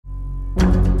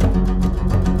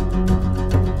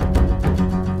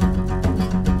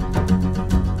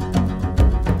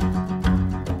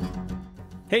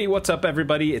Hey, what's up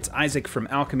everybody? It's Isaac from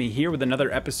Alchemy here with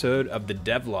another episode of the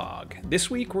Devlog. This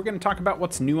week we're going to talk about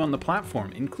what's new on the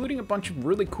platform, including a bunch of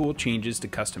really cool changes to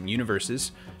custom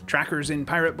universes, trackers in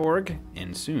Pirate Borg,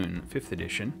 and soon 5th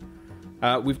edition.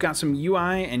 We've got some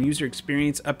UI and user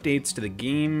experience updates to the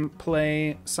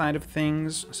gameplay side of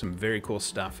things, some very cool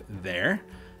stuff there.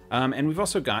 And we've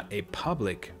also got a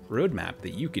public roadmap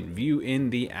that you can view in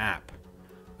the app.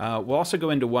 We'll also go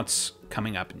into what's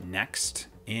coming up next.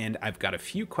 And I've got a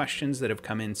few questions that have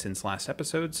come in since last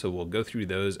episode, so we'll go through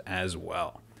those as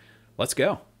well. Let's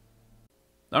go.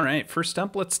 All right, first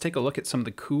up, let's take a look at some of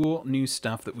the cool new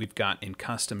stuff that we've got in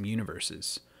custom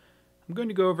universes. I'm going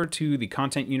to go over to the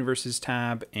Content Universes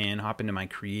tab and hop into my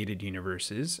Created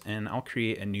Universes, and I'll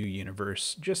create a new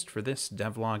universe just for this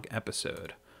devlog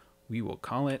episode. We will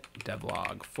call it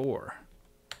Devlog 4.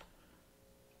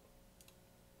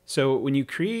 So when you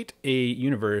create a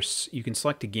universe, you can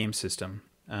select a game system.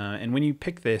 And when you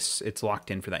pick this, it's locked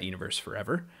in for that universe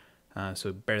forever.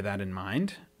 So bear that in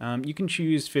mind. You can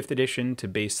choose 5th edition to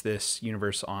base this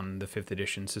universe on the 5th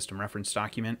edition system reference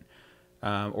document.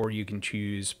 Or you can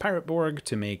choose Pirate Borg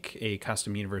to make a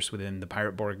custom universe within the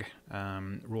Pirate Borg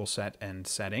rule set and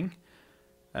setting.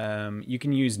 You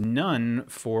can use none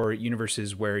for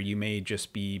universes where you may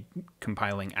just be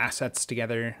compiling assets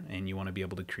together and you want to be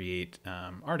able to create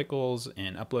articles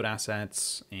and upload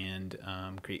assets and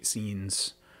create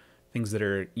scenes. Things that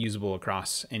are usable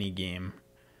across any game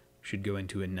should go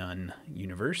into a none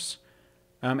universe.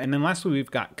 And then lastly,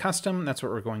 we've got custom. That's what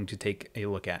we're going to take a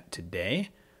look at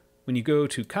today. When you go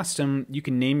to custom, you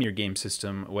can name your game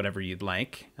system whatever you'd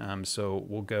like. So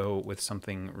we'll go with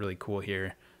something really cool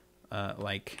here,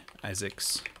 like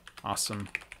Isaac's Awesome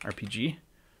RPG.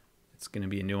 It's going to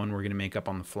be a new one we're going to make up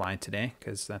on the fly today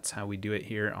because that's how we do it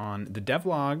here on the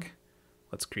devlog.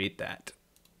 Let's create that.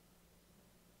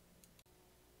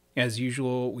 As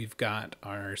usual, we've got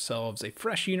ourselves a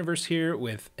fresh universe here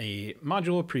with a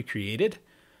module pre-created.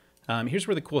 Here's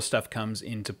where the cool stuff comes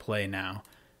into play now.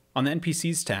 On the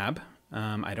NPCs tab,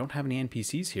 I don't have any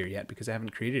NPCs here yet because I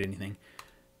haven't created anything.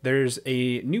 There's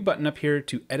a new button up here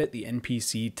to edit the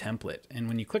NPC template. And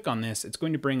when you click on this, it's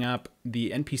going to bring up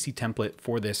the NPC template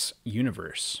for this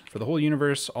universe. For the whole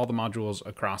universe, all the modules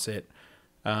across it.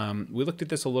 We looked at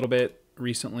this a little bit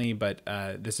recently, but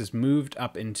this is moved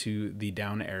up into the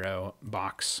down arrow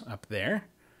box up there.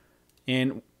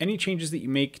 And any changes that you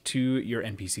make to your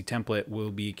NPC template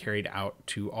will be carried out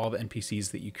to all the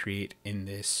NPCs that you create in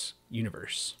this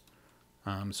universe.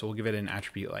 So we'll give it an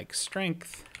attribute like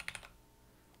strength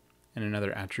and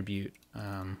another attribute,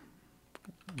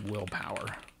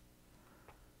 willpower.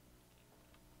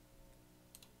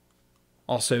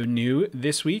 Also new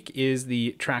this week is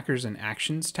the trackers and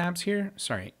actions tabs here.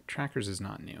 Sorry, trackers is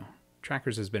not new.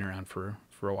 Trackers has been around for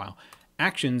a while.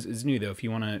 Actions is new though. If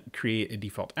you want to create a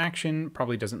default action,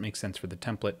 probably doesn't make sense for the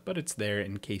template, but it's there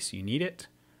in case you need it.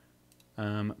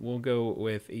 We'll go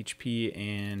with HP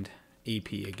and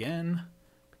AP again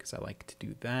because I like to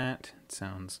do that. It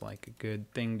sounds like a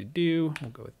good thing to do.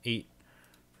 We'll go with 8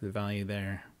 for the value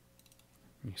there.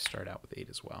 You start out with 8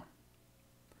 as well.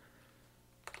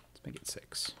 Make it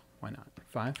 6. Why not?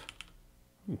 5?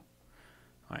 Ooh. All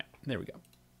right, there we go.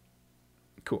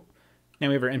 Cool. Now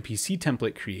we have our NPC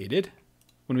template created.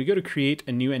 When we go to create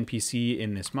a new NPC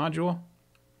in this module,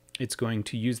 it's going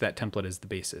to use that template as the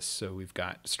basis. So we've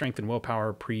got strength and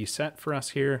willpower preset for us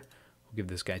here. We'll give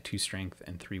this guy 2 strength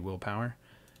and 3 willpower.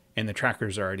 And the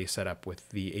trackers are already set up with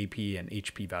the AP and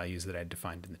HP values that I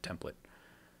defined in the template.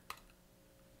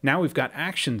 Now we've got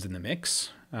actions in the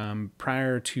mix.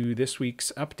 Prior to this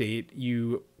week's update,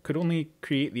 you could only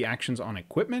create the actions on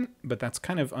equipment, but that's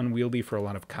kind of unwieldy for a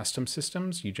lot of custom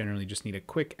systems. You generally just need a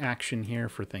quick action here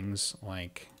for things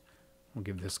like, we'll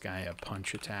give this guy a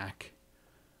punch attack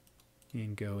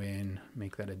and go in,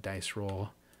 make that a dice roll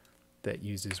that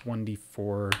uses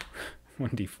 1d4,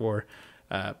 1d4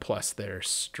 plus their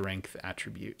strength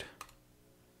attribute.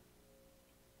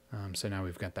 So now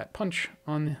we've got that punch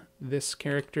on this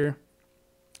character.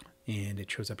 And it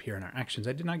shows up here in our actions.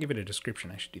 I did not give it a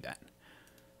description. I should do that.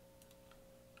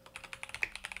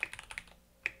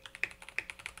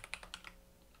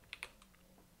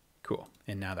 Cool.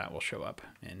 And now that will show up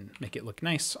and make it look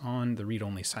nice on the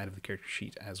read-only side of the character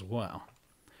sheet as well.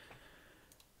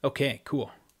 Okay,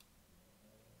 cool.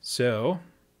 So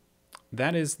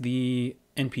that is the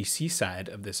NPC side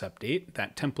of this update.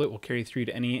 That template will carry through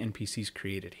to any NPCs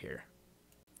created here.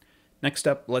 Next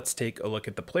up, let's take a look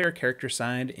at the player character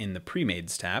side in the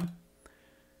Premades tab.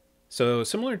 So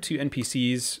similar to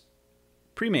NPCs,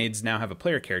 Premades now have a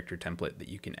player character template that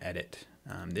you can edit.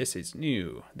 This is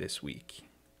new this week.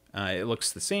 It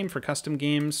looks the same for custom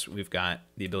games. We've got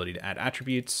the ability to add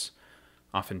attributes.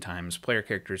 Oftentimes, player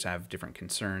characters have different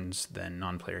concerns than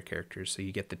non-player characters, so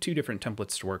you get the two different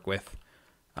templates to work with.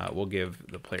 We'll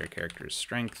give the player characters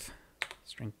strength,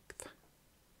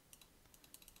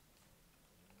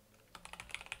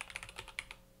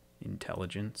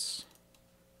 intelligence,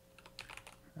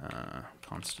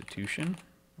 constitution,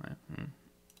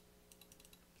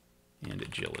 and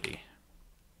agility.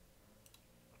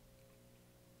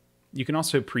 You can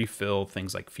also pre-fill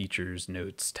things like features,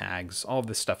 notes, tags. All of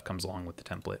this stuff comes along with the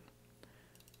template.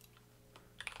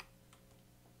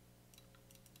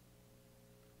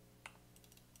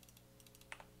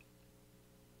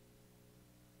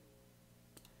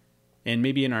 And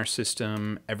maybe in our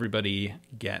system, everybody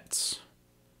gets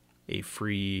a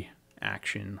free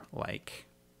action like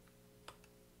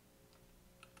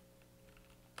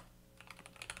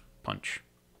punch.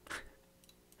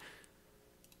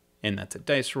 And that's a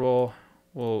dice roll.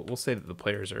 We'll say that the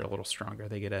players are a little stronger.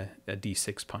 They get a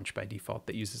D6 punch by default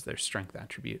that uses their strength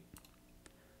attribute.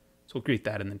 So we'll create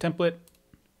that in the template.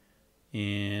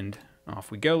 And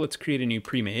off we go. Let's create a new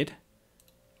pre-made.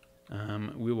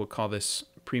 We will call this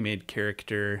pre-made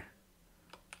character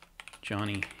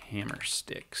Johnny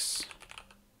Hammersticks.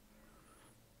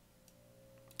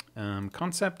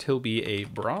 Concept, he'll be a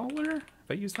brawler.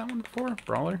 Have I used that one before?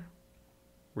 Brawler.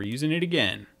 We're using it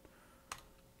again.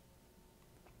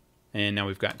 And now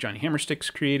we've got Johnny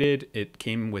Hammersticks created. It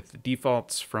came with the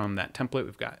defaults from that template.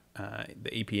 We've got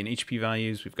the AP and HP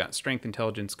values. We've got strength,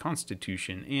 intelligence,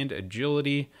 constitution, and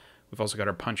agility. We've also got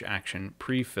our punch action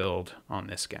pre-filled on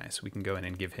this guy. So we can go in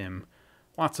and give him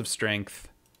lots of strength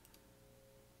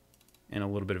and a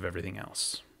little bit of everything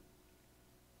else.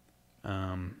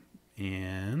 And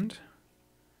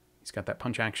he's got that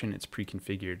punch action. It's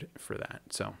pre-configured for that.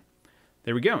 So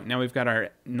there we go. Now we've got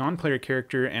our non-player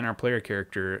character and our player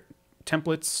character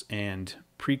templates and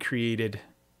pre-created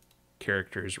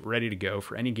characters ready to go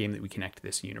for any game that we connect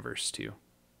this universe to.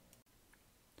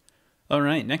 All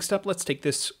right, next up, let's take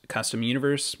this custom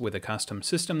universe with a custom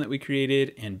system that we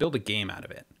created and build a game out of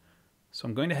it. So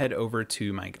I'm going to head over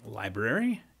to my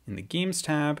library in the Games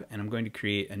tab, and I'm going to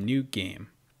create a new game.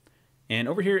 And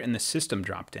over here in the System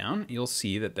dropdown, you'll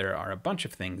see that there are a bunch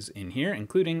of things in here,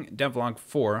 including Devlog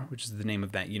 4, which is the name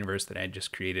of that universe that I had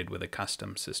just created with a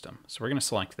custom system. So we're going to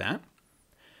select that.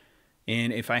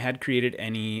 And if I had created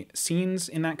any scenes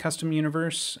in that custom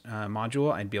universe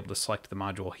module, I'd be able to select the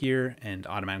module here and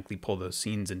automatically pull those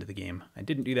scenes into the game. I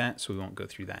didn't do that, so we won't go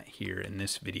through that here in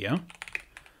this video.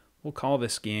 We'll call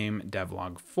this game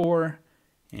Devlog 4,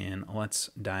 and let's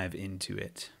dive into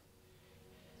it.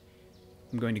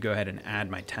 I'm going to go ahead and add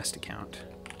my test account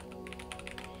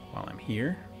while I'm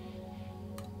here.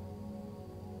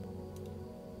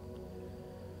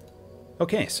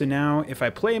 Okay, so now if I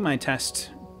play my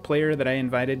test player that I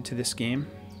invited to this game,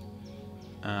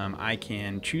 I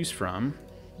can choose from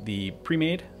the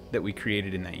pre-made that we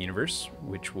created in that universe,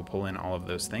 which will pull in all of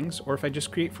those things, or if I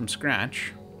just create from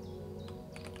scratch,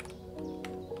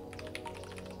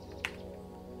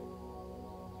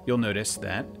 you'll notice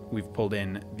that we've pulled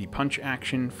in the punch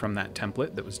action from that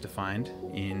template that was defined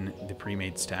in the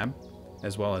pre-mades tab,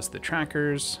 as well as the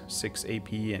trackers, 6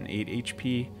 AP and 8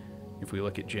 HP. If we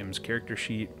look at Jim's character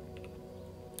sheet,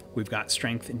 we've got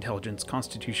strength, intelligence,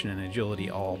 constitution, and agility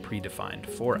all predefined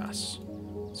for us.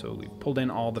 So we've pulled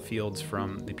in all the fields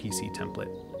from the PC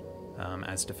template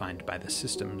as defined by the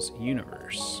systems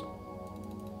universe.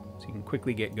 So you can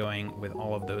quickly get going with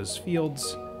all of those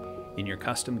fields in your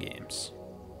custom games.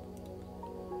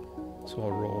 So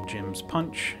I'll roll Jim's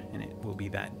punch, and it will be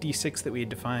that D6 that we had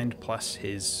defined plus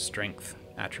his strength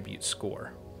attribute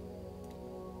score.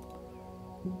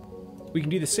 We can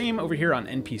do the same over here on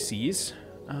NPCs.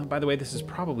 By the way, this is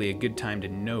probably a good time to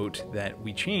note that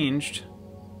we changed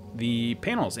the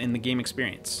panels in the game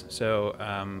experience. So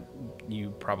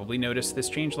you probably noticed this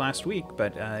change last week,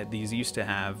 but these used to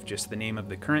have just the name of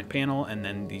the current panel and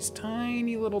then these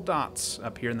tiny little dots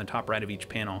up here in the top right of each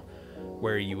panel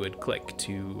where you would click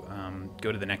to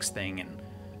go to the next thing, and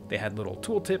they had little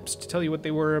tooltips to tell you what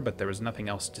they were, but there was nothing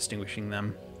else distinguishing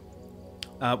them.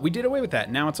 We did away with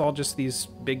that. Now it's all just these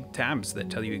big tabs that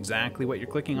tell you exactly what you're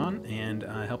clicking on and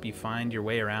help you find your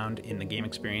way around in the game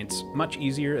experience much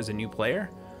easier as a new player,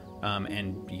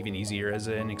 and even easier as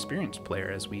an experienced player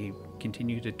as we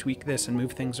continue to tweak this and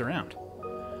move things around.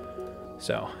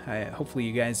 So hopefully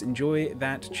you guys enjoy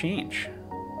that change.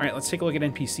 All right, let's take a look at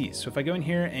NPCs. So if I go in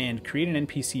here and create an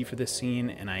NPC for this scene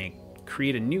and I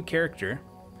create a new character,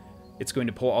 it's going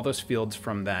to pull all those fields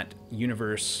from that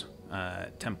universe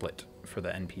template for the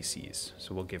NPCs.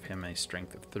 So we'll give him a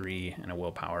strength of 3 and a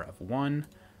willpower of 1.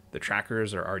 The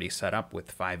trackers are already set up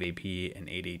with 5 AP and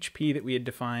 8 HP that we had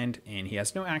defined, and he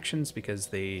has no actions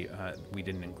because we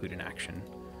didn't include an action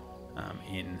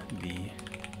in the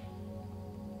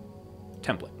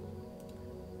template.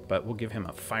 But we'll give him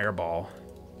a fireball,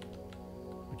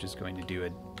 which is going to do a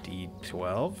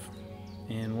D12,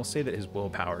 and we'll say that his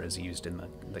willpower is used in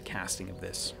the casting of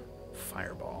this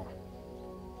fireball.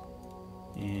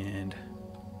 And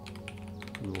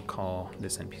we will call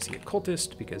this NPC a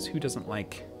cultist, because who doesn't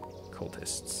like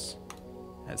cultists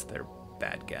as their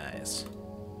bad guys?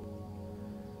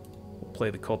 We'll play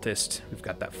the cultist. We've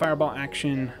got that fireball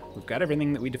action. We've got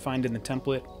everything that we defined in the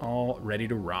template all ready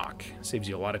to rock. Saves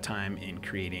you a lot of time in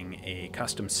creating a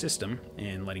custom system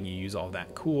and letting you use all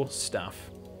that cool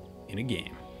stuff in a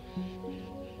game.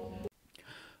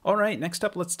 All right, next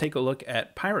up, let's take a look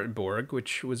at Pirate Borg,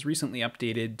 which was recently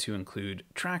updated to include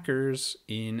trackers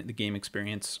in the game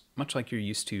experience, much like you're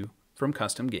used to from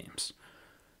custom games.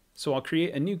 So I'll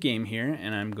create a new game here,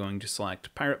 and I'm going to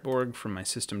select Pirate Borg from my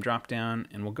system dropdown,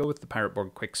 and we'll go with the Pirate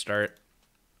Borg Quick Start.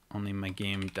 I'll name my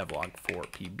game Devlog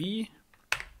 4PB,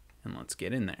 and let's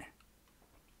get in there.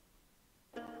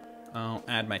 I'll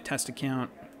add my test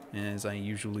account, as I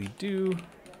usually do.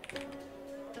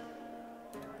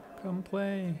 Come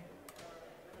play.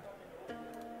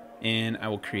 And I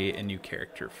will create a new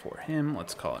character for him.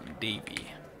 Let's call him Davy.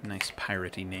 Nice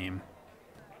piratey name.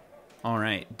 All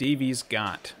right, Davy's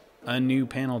got a new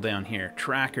panel down here,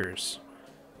 trackers.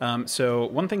 So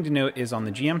one thing to note is on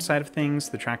the GM side of things,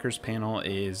 the trackers panel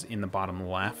is in the bottom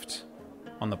left.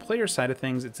 On the player side of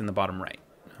things, it's in the bottom right.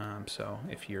 So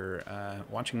if you're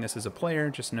watching this as a player,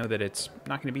 just know that it's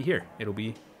not going to be here. It'll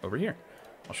be over here.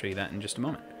 I'll show you that in just a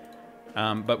moment.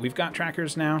 But we've got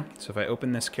trackers now, so if I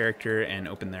open this character and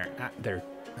open their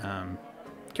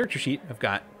character sheet, I've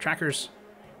got trackers.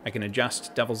 I can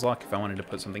adjust Devil's Luck if I wanted to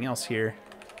put something else here.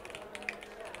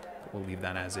 But we'll leave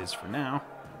that as is for now.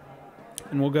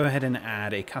 And we'll go ahead and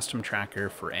add a custom tracker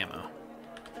for ammo.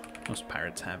 Most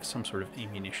pirates have some sort of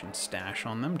ammunition stash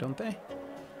on them, don't they?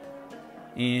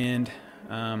 And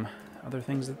other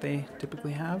things that they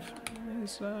typically have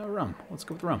is rum. Let's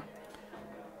go with rum.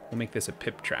 We'll make this a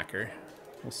pip tracker.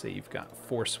 We'll say you've got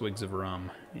 4 swigs of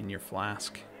rum in your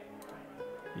flask.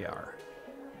 Yar.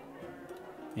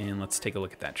 And let's take a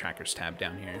look at that trackers tab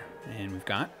down here. And we've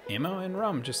got ammo and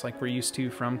rum, just like we're used to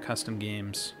from custom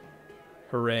games.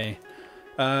 Hooray.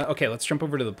 Okay, let's jump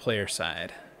over to the player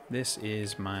side. This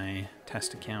is my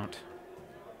test account.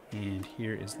 And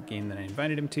here is the game that I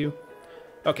invited him to.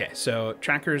 Okay, so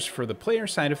trackers for the player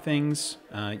side of things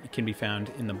can be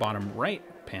found in the bottom right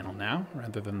panel now,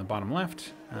 rather than the bottom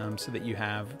left, so that you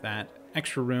have that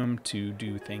extra room to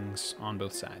do things on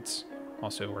both sides.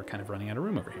 Also, we're kind of running out of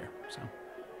room over here, so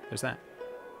there's that.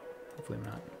 Hopefully I'm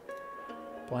not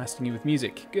blasting you with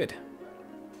music. Good.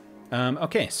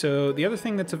 Okay, so the other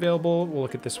thing that's available, we'll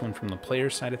look at this one from the player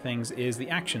side of things, is the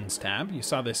Actions tab. You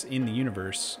saw this in the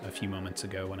universe a few moments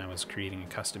ago when I was creating a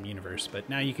custom universe, but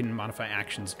now you can modify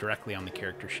actions directly on the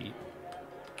character sheet.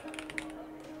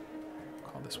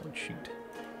 Call this one Shoot.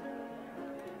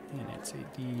 And it's a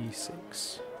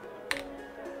D6.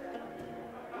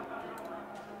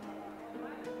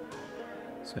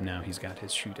 So now he's got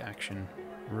his shoot action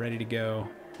ready to go.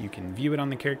 You can view it on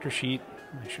the character sheet.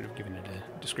 I should have given it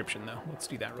a description though. Let's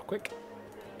do that real quick.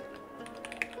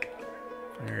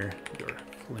 Fire your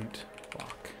flint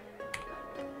block.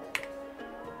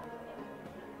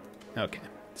 Okay,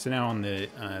 so now on the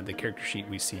character sheet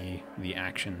we see the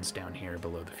actions down here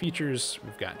below the features.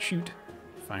 We've got shoot,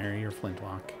 fire your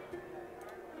flintlock,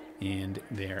 and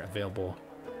they're available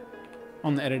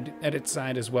on the edit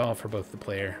side as well for both the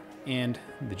player and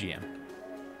the GM.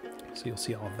 So you'll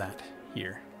see all of that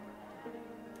here.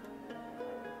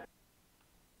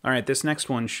 All right, this next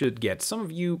one should get some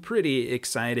of you pretty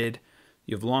excited.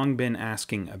 You've long been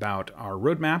asking about our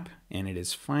roadmap, and it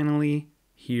is finally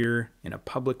here in a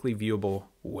publicly viewable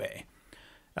way.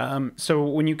 So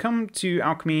when you come to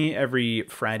Alchemy every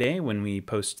Friday when we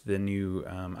post the new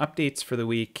updates for the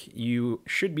week, you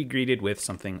should be greeted with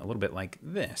something a little bit like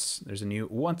this. There's a new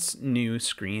What's New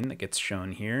screen that gets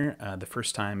shown here the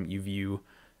first time you view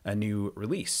a new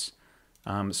release.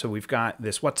 So we've got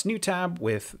this What's New tab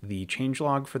with the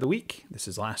changelog for the week. This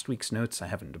is last week's notes. I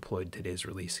haven't deployed today's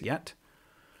release yet.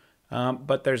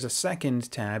 But there's a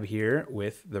second tab here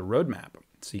with the roadmap.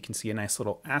 So you can see a nice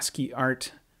little ASCII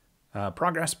art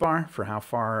progress bar for how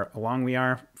far along we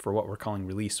are for what we're calling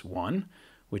release 1,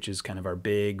 which is kind of our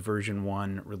big version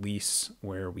 1 release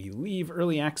where we leave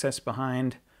early access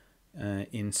behind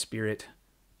in spirit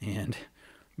and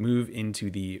move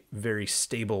into the very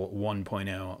stable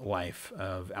 1.0 life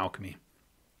of Alchemy.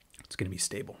 It's going to be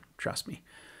stable, trust me.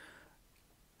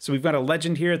 So we've got a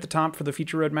legend here at the top for the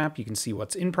feature roadmap. You can see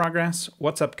what's in progress,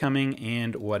 what's upcoming,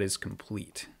 and what is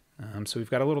complete. So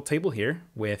we've got a little table here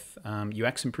with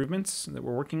UX improvements that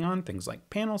we're working on, things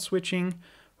like panel switching,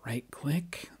 right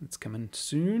click, that's coming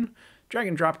soon, drag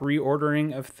and drop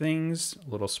reordering of things, a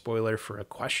little spoiler for a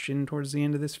question towards the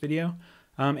end of this video,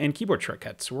 and keyboard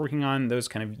shortcuts. We're working on those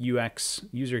kind of UX,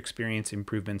 user experience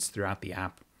improvements throughout the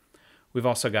app. We've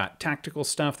also got tactical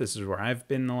stuff. This is where I've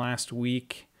been the last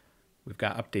week. We've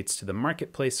got updates to the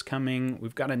marketplace coming.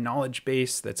 We've got a knowledge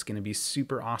base that's going to be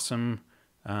super awesome,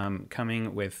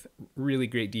 coming with really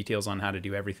great details on how to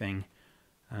do everything.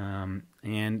 And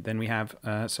then we have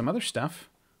some other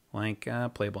stuff like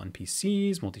playable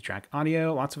NPCs, multi-track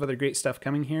audio, lots of other great stuff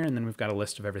coming here. And then we've got a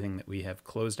list of everything that we have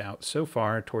closed out so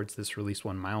far towards this release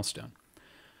 1 milestone.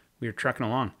 We are trucking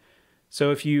along.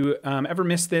 So if you ever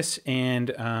miss this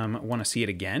and want to see it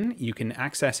again, you can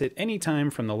access it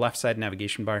anytime from the left side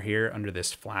navigation bar here under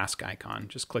this flask icon.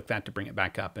 Just click that to bring it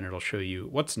back up and it'll show you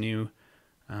what's new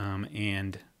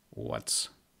and what's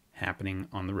happening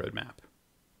on the roadmap.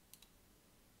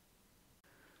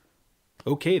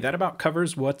 Okay, that about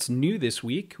covers what's new this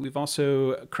week. We've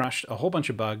also crushed a whole bunch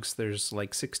of bugs. There's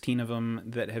like 16 of them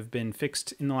that have been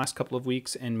fixed in the last couple of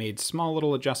weeks and made small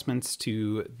little adjustments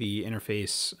to the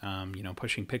interface,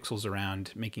 pushing pixels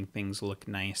around, making things look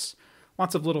nice.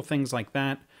 Lots of little things like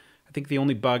that. I think the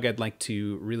only bug I'd like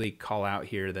to really call out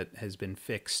here that has been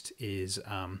fixed is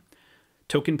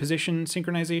token position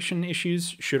synchronization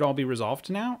issues should all be resolved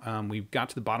now. We got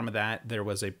to the bottom of that. There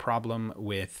was a problem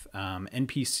with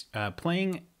NPC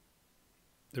playing.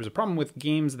 There was a problem with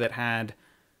games that had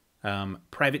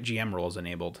private GM roles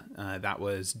enabled. That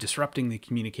was disrupting the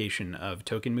communication of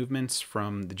token movements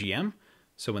from the GM.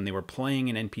 So when they were playing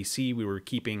an NPC, we were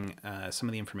keeping some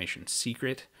of the information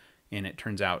secret. And it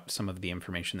turns out some of the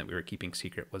information that we were keeping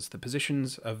secret was the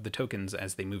positions of the tokens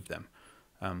as they moved them.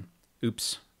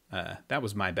 Oops. That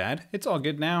was my bad. It's all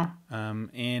good now.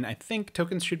 And I think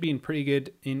tokens should be in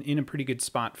a pretty good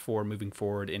spot for moving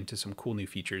forward into some cool new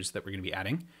features that we're going to be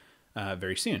adding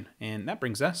very soon. And that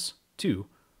brings us to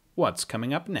what's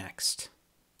coming up next.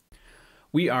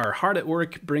 We are hard at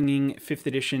work bringing 5th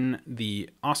edition, the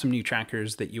awesome new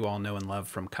trackers that you all know and love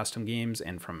from custom games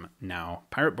and from now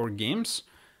Pirate Borg games.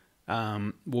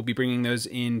 We'll be bringing those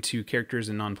into characters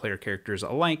and non-player characters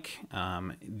alike.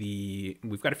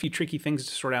 We've got a few tricky things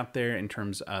to sort out there in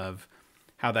terms of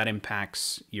how that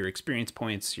impacts your experience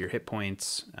points, your hit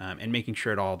points, and making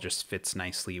sure it all just fits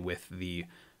nicely with the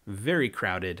very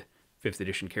crowded 5th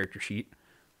edition character sheet.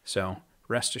 So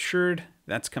rest assured,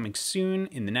 that's coming soon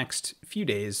in the next few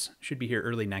days. Should be here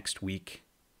early next week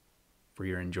for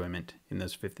your enjoyment in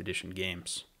those 5th edition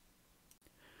games.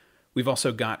 We've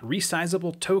also got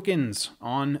resizable tokens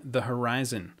on the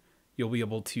horizon. You'll be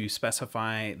able to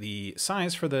specify the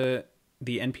size for the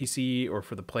NPC or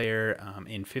for the player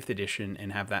in 5th edition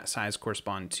and have that size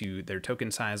correspond to their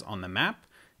token size on the map.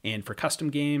 And for custom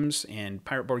games and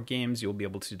Pirate Borg games, you'll be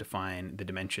able to define the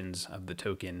dimensions of the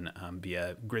token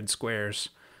via grid squares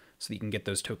so that you can get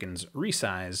those tokens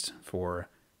resized for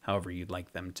however you'd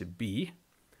like them to be.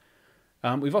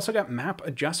 We've also got map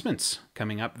adjustments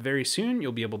coming up very soon.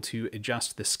 You'll be able to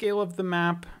adjust the scale of the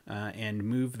map and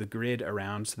move the grid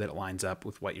around so that it lines up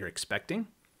with what you're expecting.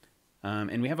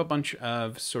 And we have a bunch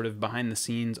of sort of behind the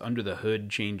scenes, under the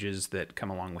hood changes that come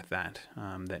along with that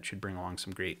that should bring along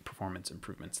some great performance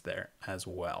improvements there as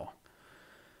well.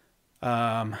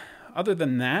 Other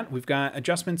than that, we've got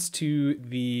adjustments to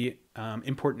the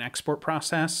import and export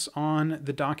process on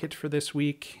the docket for this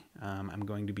week. I'm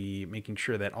going to be making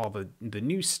sure that all the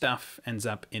new stuff ends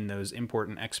up in those import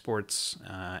and exports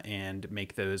and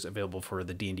make those available for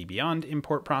the D&D Beyond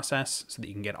import process so that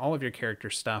you can get all of your character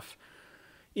stuff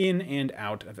in and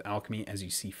out of Alchemy as you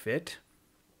see fit.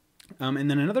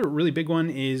 And then another really big one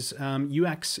is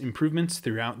UX improvements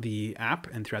throughout the app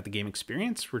and throughout the game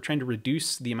experience. We're trying to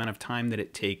reduce the amount of time that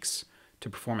it takes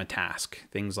to perform a task,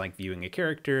 things like viewing a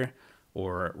character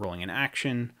or rolling an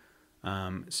action.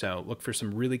 So look for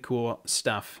some really cool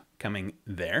stuff coming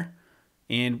there.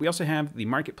 And we also have the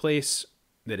marketplace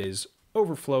that is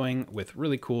overflowing with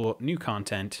really cool new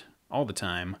content all the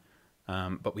time.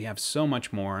 But we have so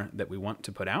much more that we want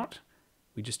to put out.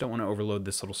 We just don't want to overload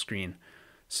this little screen.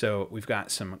 So we've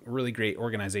got some really great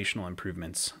organizational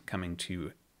improvements coming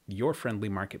to your friendly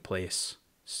marketplace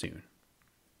soon.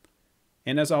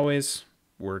 And as always,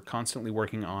 we're constantly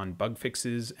working on bug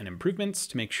fixes and improvements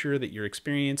to make sure that your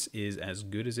experience is as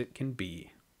good as it can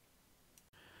be.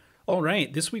 All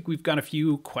right, this week we've got a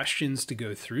few questions to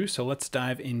go through, so let's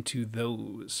dive into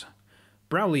those.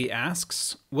 Browley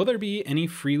asks, will there be any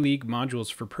Free League modules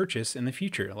for purchase in the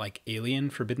future, like Alien,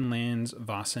 Forbidden Lands,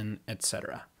 Vossen,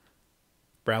 etc.?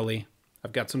 Browley,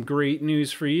 I've got some great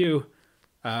news for you.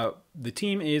 The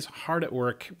team is hard at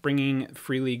work bringing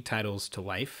Free League titles to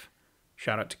life.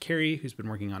 Shout out to Carrie, who's been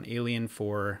working on Alien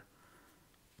for,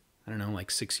 I don't know,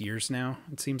 like 6 years now,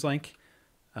 it seems like.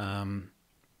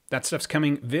 That stuff's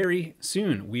coming very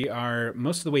soon. We are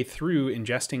most of the way through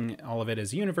ingesting all of it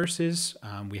as universes.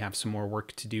 We have some more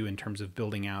work to do in terms of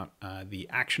building out the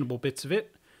actionable bits of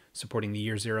it, supporting the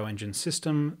Year Zero engine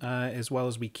system as well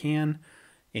as we can,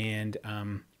 and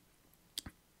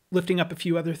lifting up a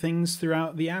few other things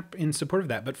throughout the app in support of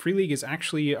that. But Free League is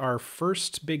actually our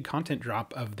first big content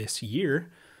drop of this year.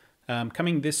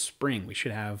 Coming this spring, we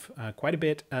should have quite a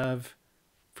bit of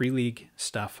Free League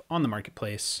stuff on the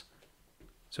marketplace.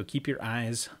 So keep your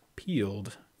eyes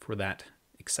peeled for that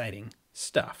exciting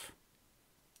stuff.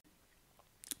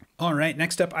 All right,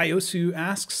 next up, Iosu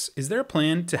asks, is there a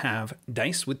plan to have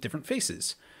dice with different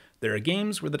faces? There are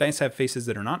games where the dice have faces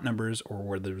that are not numbers or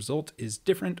where the result is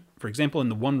different. For example, in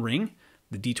the One Ring,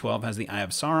 the D12 has the Eye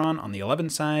of Sauron on the 11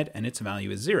 side and its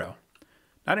value is 0.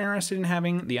 Not interested in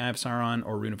having the Eye of Sauron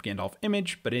or Rune of Gandalf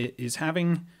image, but it is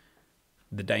having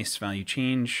the dice value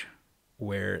change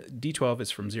where D12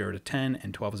 is from 0 to 10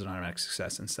 and 12 is an automatic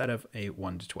success instead of a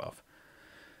 1 to 12.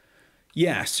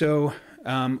 Yeah, so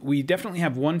we definitely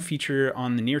have one feature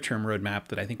on the near-term roadmap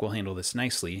that I think will handle this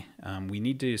nicely. We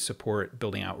need to support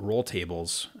building out roll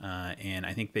tables, and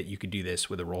I think that you could do this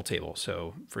with a roll table.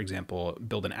 So, for example,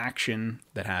 build an action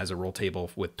that has a roll table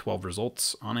with 12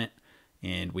 results on it,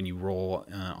 and when you roll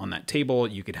on that table,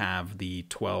 you could have the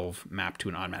 12 mapped to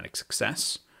an automatic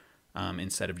success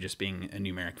instead of just being a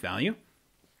numeric value.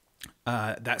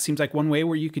 That seems like one way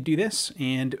where you could do this.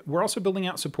 And we're also building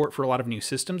out support for a lot of new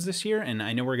systems this year. And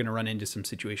I know we're going to run into some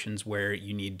situations where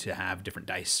you need to have different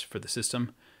dice for the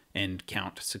system and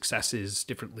count successes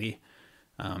differently.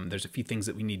 There's a few things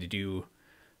that we need to do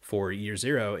for Year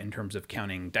Zero in terms of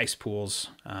counting dice pools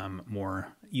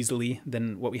more easily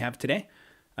than what we have today.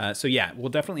 So yeah, we'll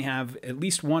definitely have at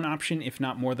least one option, if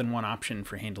not more than one option,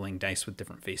 for handling dice with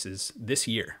different faces this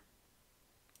year.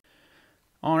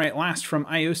 All right, last from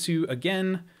Iosu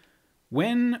again.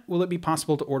 When will it be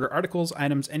possible to order articles,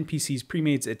 items, NPCs,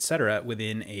 premades, etc.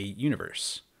 within a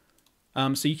universe?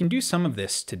 So you can do some of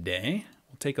this today.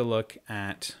 We'll take a look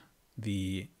at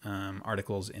the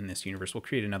articles in this universe. We'll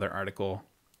create another article,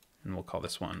 and we'll call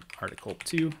this one Article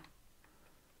 2.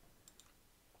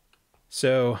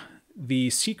 So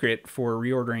the secret for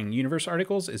reordering universe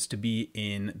articles is to be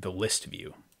in the list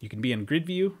view. You can be in grid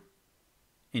view,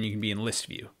 and you can be in list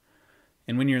view.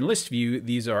 And when you're in list view,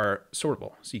 these are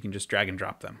sortable, so you can just drag and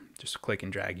drop them. Just click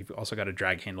and drag. You've also got a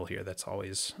drag handle here. That's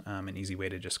always an easy way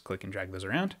to just click and drag those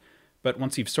around. But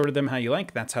once you've sorted them how you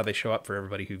like, that's how they show up for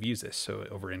everybody who views this. So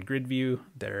over in grid view,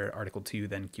 they're Article 2,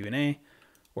 then Q&A.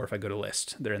 Or if I go to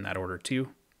list, they're in that order too.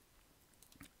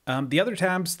 The other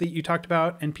tabs that you talked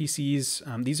about,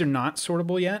 NPCs, these are not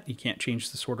sortable yet. You can't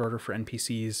change the sort order for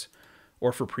NPCs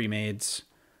or for premades.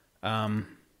 Can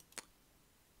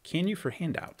you for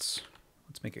handouts?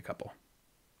 Let's make a couple.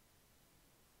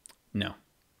 No.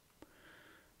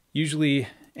 Usually,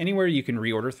 anywhere you can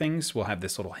reorder things will have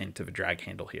this little hint of a drag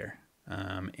handle here.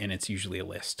 And it's usually a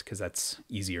list because that's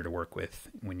easier to work with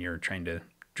when you're trying to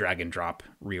drag and drop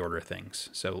reorder things.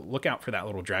 So look out for that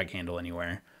little drag handle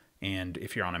anywhere. And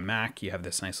if you're on a Mac, you have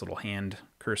this nice little hand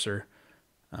cursor.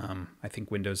 I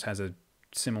think Windows has a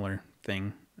similar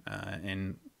thing.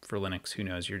 And for Linux, who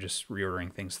knows, you're just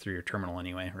reordering things through your terminal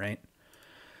anyway, right?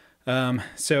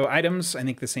 So items, I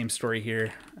think the same story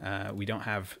here. We don't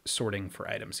have sorting for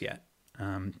items yet.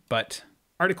 But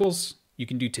articles you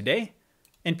can do today.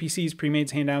 NPCs,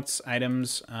 premades, handouts,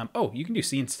 items. Oh, you can do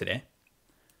scenes today.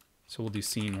 So we'll do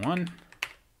scene 1.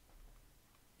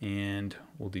 And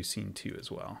we'll do scene 2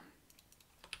 as well.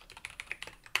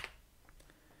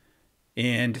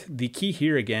 And the key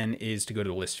here again is to go to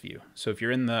the list view. So if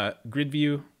you're in the grid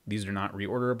view, these are not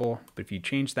reorderable, but if you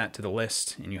change that to the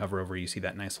list and you hover over, you see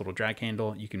that nice little drag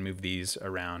handle, you can move these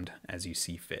around as you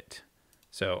see fit.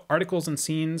 So articles and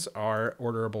scenes are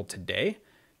orderable today.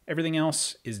 Everything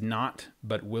else is not,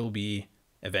 but will be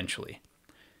eventually.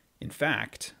 In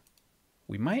fact,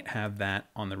 we might have that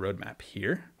on the roadmap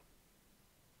here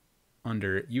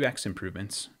under UX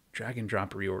improvements, drag and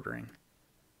drop reordering.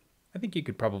 I think you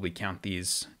could probably count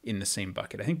these in the same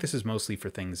bucket. I think this is mostly for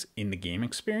things in the game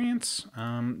experience,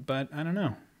 but I don't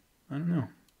know.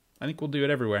 I think we'll do it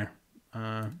everywhere,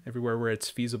 everywhere where it's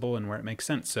feasible and where it makes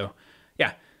sense. So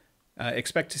yeah,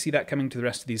 expect to see that coming to the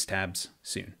rest of these tabs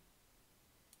soon.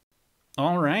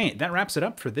 All right, that wraps it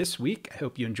up for this week. I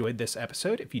hope you enjoyed this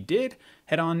episode. If you did,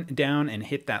 head on down and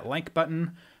hit that like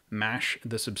button, mash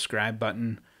the subscribe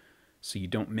button so you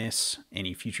don't miss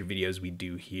any future videos we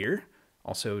do here.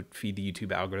 Also, feed the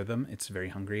YouTube algorithm. It's very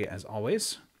hungry as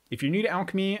always. If you're new to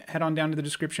Alchemy, head on down to the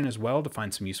description as well to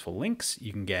find some useful links.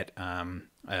 You can get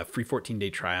a free 14-day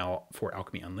trial for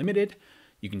Alchemy Unlimited.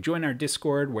 You can join our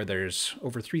Discord where there's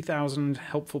over 3,000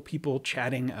 helpful people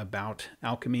chatting about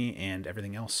alchemy and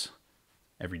everything else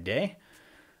every day.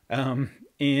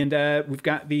 We've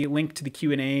got the link to the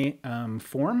Q&A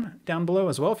form down below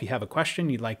as well. If you have a question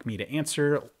you'd like me to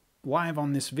answer live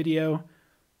on this video,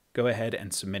 go ahead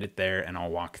and submit it there and I'll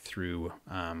walk through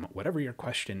whatever your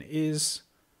question is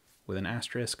with an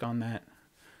asterisk on that.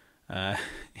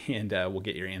 We'll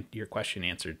get your question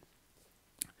answered.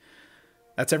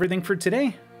 That's everything for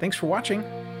today. Thanks for watching.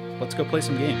 Let's go play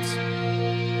some games.